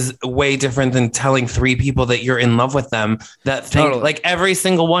is way different than telling three people that you're in love with them. That thing, totally. Like every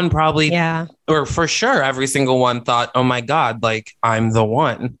single one probably, or for sure, every single one thought, "Oh my God, like I'm the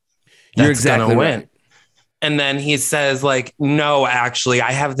one that's you're exactly gonna win." Right. And then he says, like, "No, actually,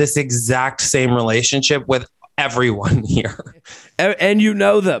 I have this exact same relationship with everyone here. And you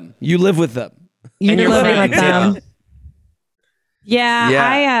know them. You live with them. You're you're living with friends, them.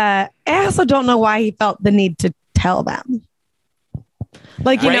 Yeah. I also don't know why he felt the need to tell them.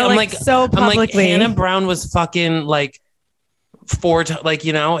 Like, you know, like so publicly. I'm like, Hannah Brown was fucking like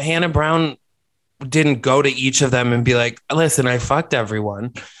Hannah Brown didn't go to each of them and be like, listen, I fucked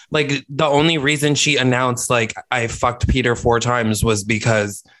everyone. Like, the only reason she announced like I fucked Peter 4 times was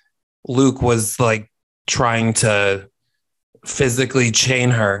because Luke was like trying to physically chain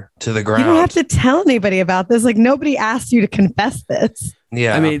her to the ground. You don't have to tell anybody about this. Like, nobody asked you to confess this.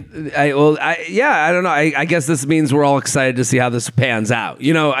 Yeah. I mean, I don't know. I guess this means we're all excited to see how this pans out.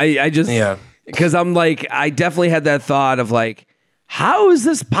 You know, because I'm like, I definitely had that thought of like, how is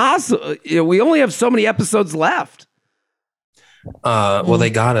this possible? You know, we only have so many episodes left. Well, they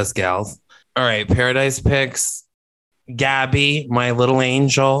got us, gals. All right, Paradise picks. Gabby, my little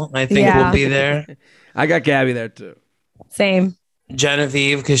angel, I think will be there. I got Gabby there too. Same.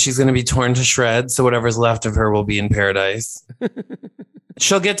 Genevieve, because she's going to be torn to shreds, so whatever's left of her will be in paradise.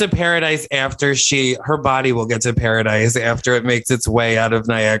 She'll get to paradise after her body will get to paradise after it makes its way out of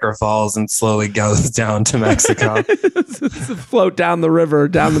Niagara Falls and slowly goes down to Mexico. Float down the river,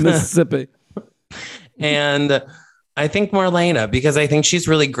 down the Mississippi. And I think Marlena, because I think she's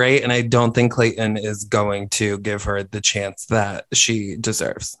really great, and I don't think Clayton is going to give her the chance that she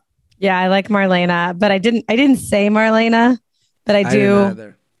deserves. Yeah, I like Marlena, but I didn't say Marlena, but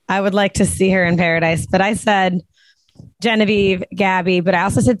I would like to see her in paradise. But I said Genevieve, Gabby, but I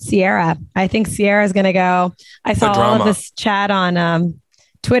also said Sierra. I think Sierra is going to go. I saw all of this chat on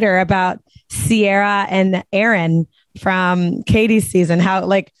Twitter about Sierra and Aaron from Katie's season, how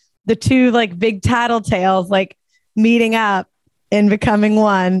like the two like big tattletales like meeting up and becoming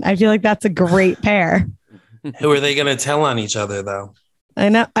one. I feel like that's a great pair. Who are they going to tell on each other though? I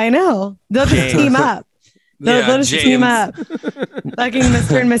know. They'll just team up. They'll just team up. Fucking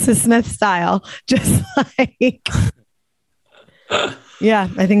Mr. and Mrs. Smith style. Just like, yeah,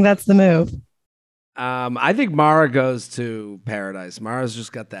 I think that's the move. I think Mara goes to paradise. Mara's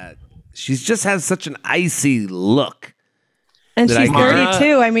just got that. She's just has such an icy look. And she's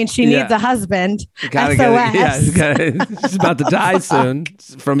 32. I mean, she needs a husband. She's about to die soon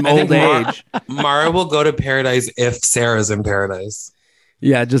from old age. Mara will go to paradise if Sarah's in paradise.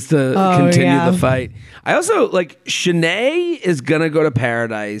 Yeah, just to continue the fight. I also like Shanae is gonna go to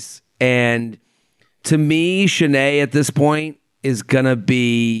paradise, and to me, Shanae at this point is gonna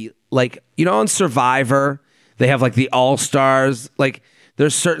be like, you know, on Survivor they have like the All-Stars. Like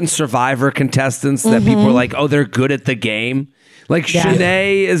there's certain Survivor contestants that people are like, oh, they're good at the game. Like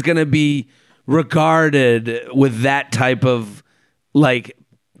Shanae is gonna be regarded with that type of like,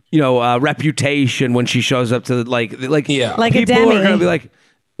 you know, reputation when she shows up to like like people a Demi. are gonna be like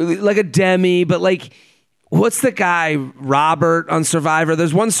a Demi, but like, what's the guy Robert on Survivor?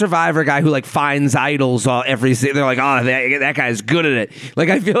 There's one Survivor guy who like finds idols every. They're like, oh, that guy's good at it. Like,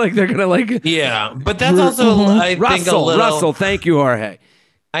 I feel like they're gonna like, but that's also I think a little. Russell, thank you, Jorge.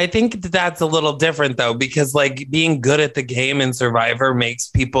 I think that's a little different though, because like being good at the game in Survivor makes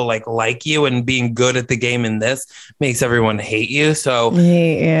people like you, and being good at the game in this makes everyone hate you. So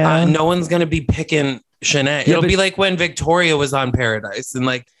no one's gonna be picking Shanae. It'll be like when Victoria was on Paradise, and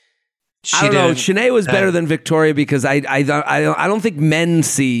like I don't know. Shanae was better than Victoria because I don't think men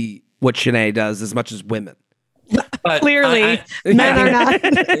see what Shanae does as much as women. But clearly, men are not.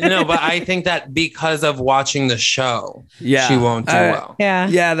 No, but I think that because of watching the show, she won't do well.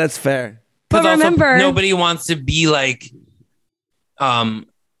 Yeah, that's fair. But remember, nobody wants to be like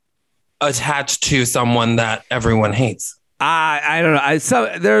attached to someone that everyone hates. I don't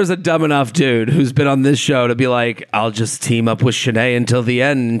know. There's a dumb enough dude who's been on this show to be like, I'll just team up with Shanae until the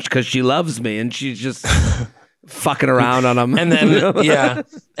end because she loves me, and she's just fucking around on him. And then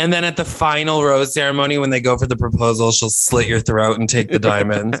and then at the final rose ceremony when they go for the proposal, she'll slit your throat and take the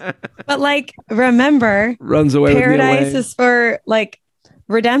diamond. But like, remember, runs away. Paradise is for like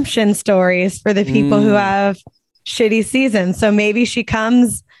redemption stories for the people who have shitty seasons. So maybe she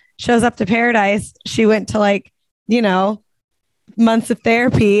shows up to Paradise. She went to like, you know, months of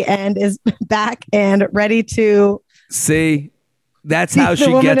therapy and is back and ready to see. That's how she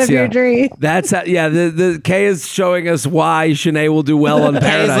gets you. That's how. Yeah, the Kay is showing us why Shanae will do well on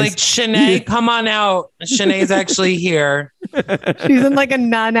Paradise. Kay's like, Shanae, come on out. Shanae's actually here. She's in like a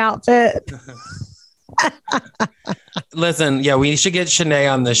nun outfit. Listen, we should get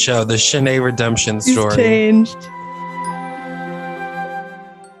Shanae on the show. The Shanae redemption story. She's changed.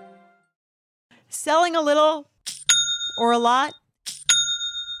 Selling a little or a lot?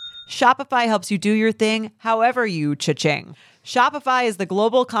 Shopify helps you do your thing however you cha-ching. Shopify is the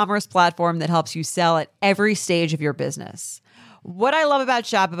global commerce platform that helps you sell at every stage of your business. What I love about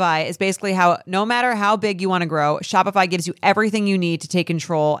Shopify is basically how no matter how big you want to grow, Shopify gives you everything you need to take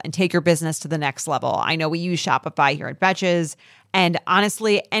control and take your business to the next level. I know we use Shopify here at Betches, and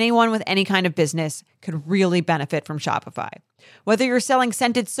honestly, anyone with any kind of business could really benefit from Shopify. Whether you're selling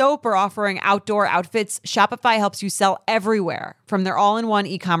scented soap or offering outdoor outfits, Shopify helps you sell everywhere, from their all-in-one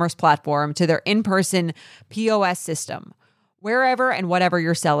e-commerce platform to their in-person POS system. Wherever and whatever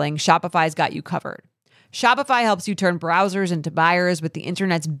you're selling, Shopify's got you covered. Shopify helps you turn browsers into buyers with the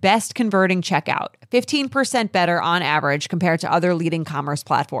internet's best converting checkout, 15% better on average compared to other leading commerce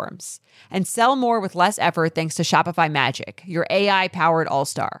platforms. And sell more with less effort thanks to Shopify Magic, your AI-powered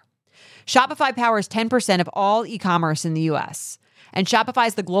all-star. Shopify powers 10% of all e-commerce in the U.S., and Shopify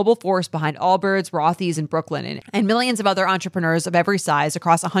is the global force behind Allbirds, Rothy's, and Brooklyn, and millions of other entrepreneurs of every size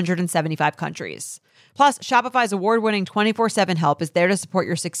across 175 countries. Plus, Shopify's award-winning 24/7 help is there to support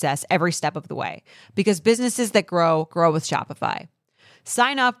your success every step of the way, because businesses that grow, grow with Shopify.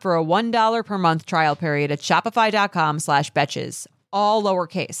 Sign up for a $1 per month trial period at shopify.com/betches, all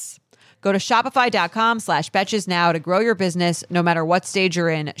lowercase. Go to shopify.com/betches now to grow your business no matter what stage you're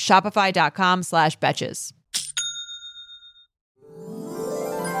in. Shopify.com/betches.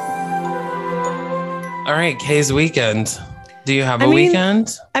 All right, Kay's weekend. Do you have a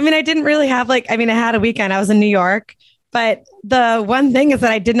weekend? I didn't really have I had a weekend. I was in New York, but the one thing is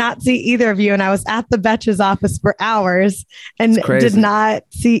that I did not see either of you, and I was at the Betches office for hours and did not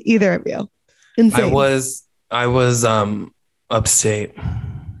see either of you. Insane. I was upstate.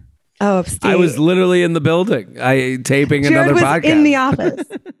 Oh, upstate. I was literally in the building. Taping Jared another was podcast. in the office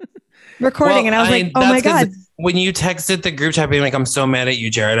recording, and I was like, "Oh my God." When you texted the group chat being like, "I'm so mad at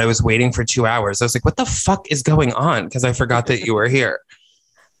you, Jared," I was waiting for 2 hours. I was like, what the fuck is going on? Because I forgot that you were here.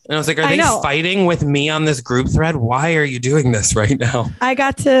 And I was like, are they fighting with me on this group thread? Why are you doing this right now? I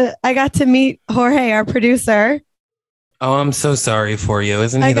got to meet Jorge, our producer. Oh, I'm so sorry for you.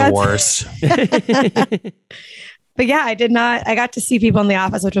 Isn't he the worst? But yeah, I did not. I got to see people in the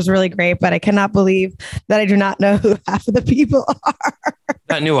office, which was really great. But I cannot believe that I do not know who half of the people are.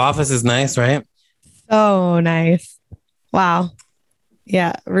 That new office is nice, right? So nice. Wow.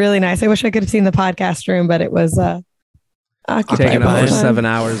 Yeah, really nice. I wish I could have seen the podcast room, but it was occupied taken up for 7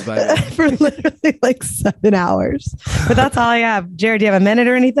 hours for literally 7 hours. But that's all I have. Jared, do you have a minute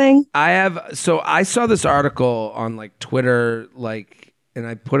or anything? I have. So I saw this article on Twitter, and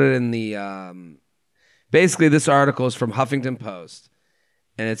I put it in the. Basically, this article is from Huffington Post,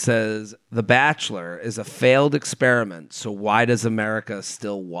 and it says, "The Bachelor is a failed experiment, so why does America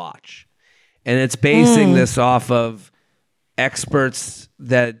still watch?" And it's basing this off of experts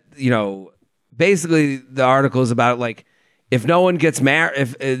that, basically the article is about if no one gets married,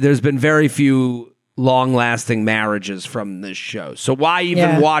 if there's been very few long-lasting marriages from this show. So why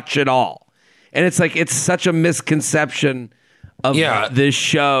even watch it all? And it's it's such a misconception of this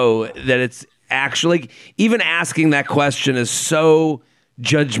show that it's actually, even asking that question is so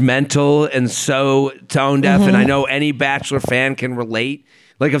judgmental and so tone deaf. And I know any Bachelor fan can relate.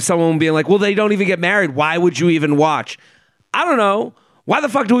 If someone being well, they don't even get married, why would you even watch? I don't know. Why the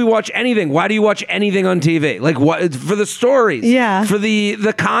fuck do we watch anything? Why do you watch anything on TV? What? For the stories. Yeah. For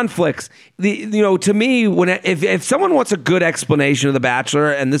the conflicts. To me, if someone wants a good explanation of The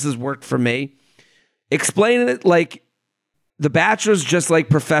Bachelor, and this has worked for me, explain it The Bachelor's just like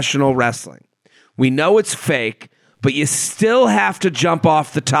professional wrestling. We know it's fake, but you still have to jump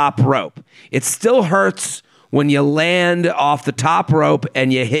off the top rope. It still hurts when you land off the top rope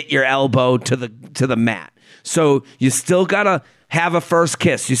and you hit your elbow to the mat. So you still got to have a first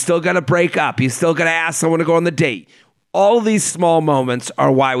kiss. You still got to break up. You still got to ask someone to go on the date. All these small moments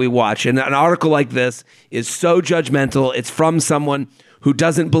are why we watch. And an article like this is so judgmental. It's from someone who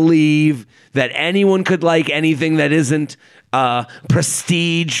doesn't believe that anyone could like anything that isn't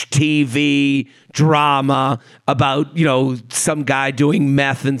prestige TV drama about, some guy doing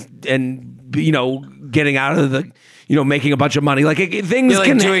meth and getting out of the, making a bunch of money. Things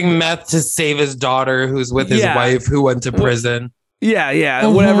doing meth to save his daughter who's with his wife who went to prison. Yeah.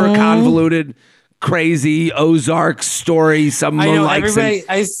 Whatever convoluted, crazy Ozark story someone likes.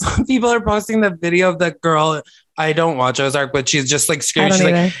 I saw people are posting the video of that girl. I don't watch Ozark, but she's just screaming.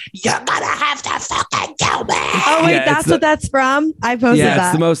 She's "You're gonna have to fucking kill me." Oh wait, that's what that's from. I posted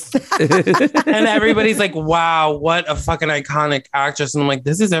that. It's the most. And everybody's like, "Wow, what a fucking iconic actress!" And I'm like,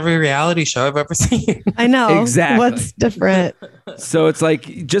 "This is every reality show I've ever seen." I know exactly. What's different? So it's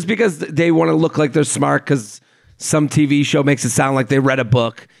just because they want to look like they're smart because some TV show makes it sound like they read a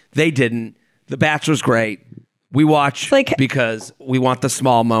book. They didn't. The Bachelor's great. We watch because we want the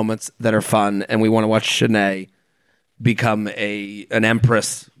small moments that are fun, and we want to watch Shanae become an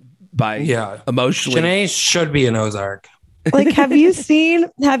empress by emotionally. Shanae should be an Ozark. Like, have you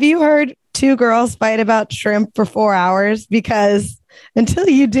heard two girls fight about shrimp for 4 hours? Because until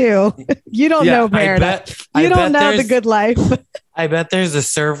you do, you don't know Meredith. You don't know the good life. I bet there's a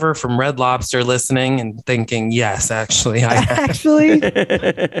server from Red Lobster listening and thinking, yes, actually, I have. Actually,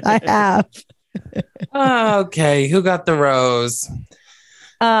 I have. Okay, who got the rose?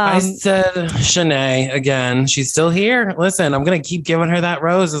 I said Shanae again. She's still here. Listen, I'm going to keep giving her that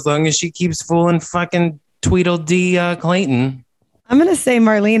rose as long as she keeps fooling fucking Tweedledee Clayton. I'm going to say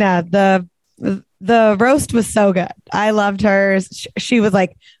Marlena. The roast was so good. I loved hers. She was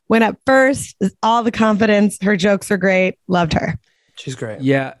like, went up first, all the confidence. Her jokes were great. Loved her. She's great.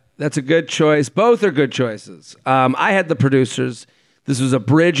 Yeah, that's a good choice. Both are good choices. I had the producers. This was a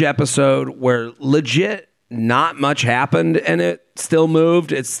bridge episode where legit not much happened and it still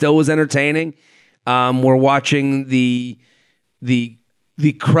moved. It still was entertaining. We're watching the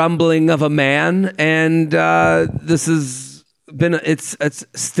crumbling of a man, and this has been it's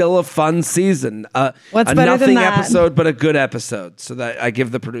still a fun season. What's a better nothing than that? episode, but a good episode. So that I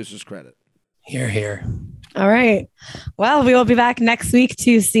give the producers credit. Here. All right. Well, we will be back next week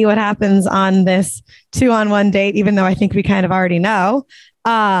to see what happens on this 2-on-1 date, even though I think we kind of already know.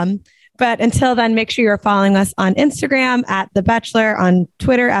 But until then, make sure you're following us on Instagram at The Bachelor, on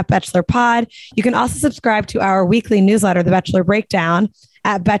Twitter at BachelorPod. You can also subscribe to our weekly newsletter, The Bachelor Breakdown,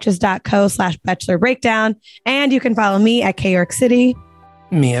 at betches.co/Bachelor Breakdown. And you can follow me at K York City.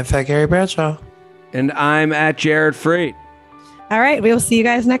 Me at Fat Gary Bradshaw. And I'm at Jared Freed. All right. We will see you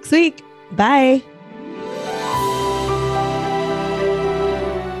guys next week. Bye.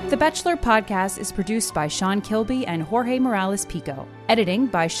 The Bachelor podcast is produced by Sean Kilby and Jorge Morales Pico. Editing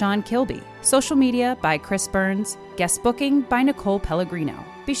by Sean Kilby. Social media by Chris Burns. Guest booking by Nicole Pellegrino.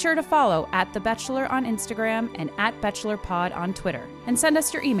 Be sure to follow at The Bachelor on Instagram and at BachelorPod on Twitter. And send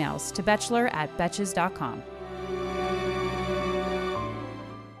us your emails to bachelor@betches.com.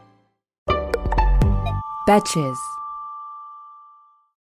 Betches.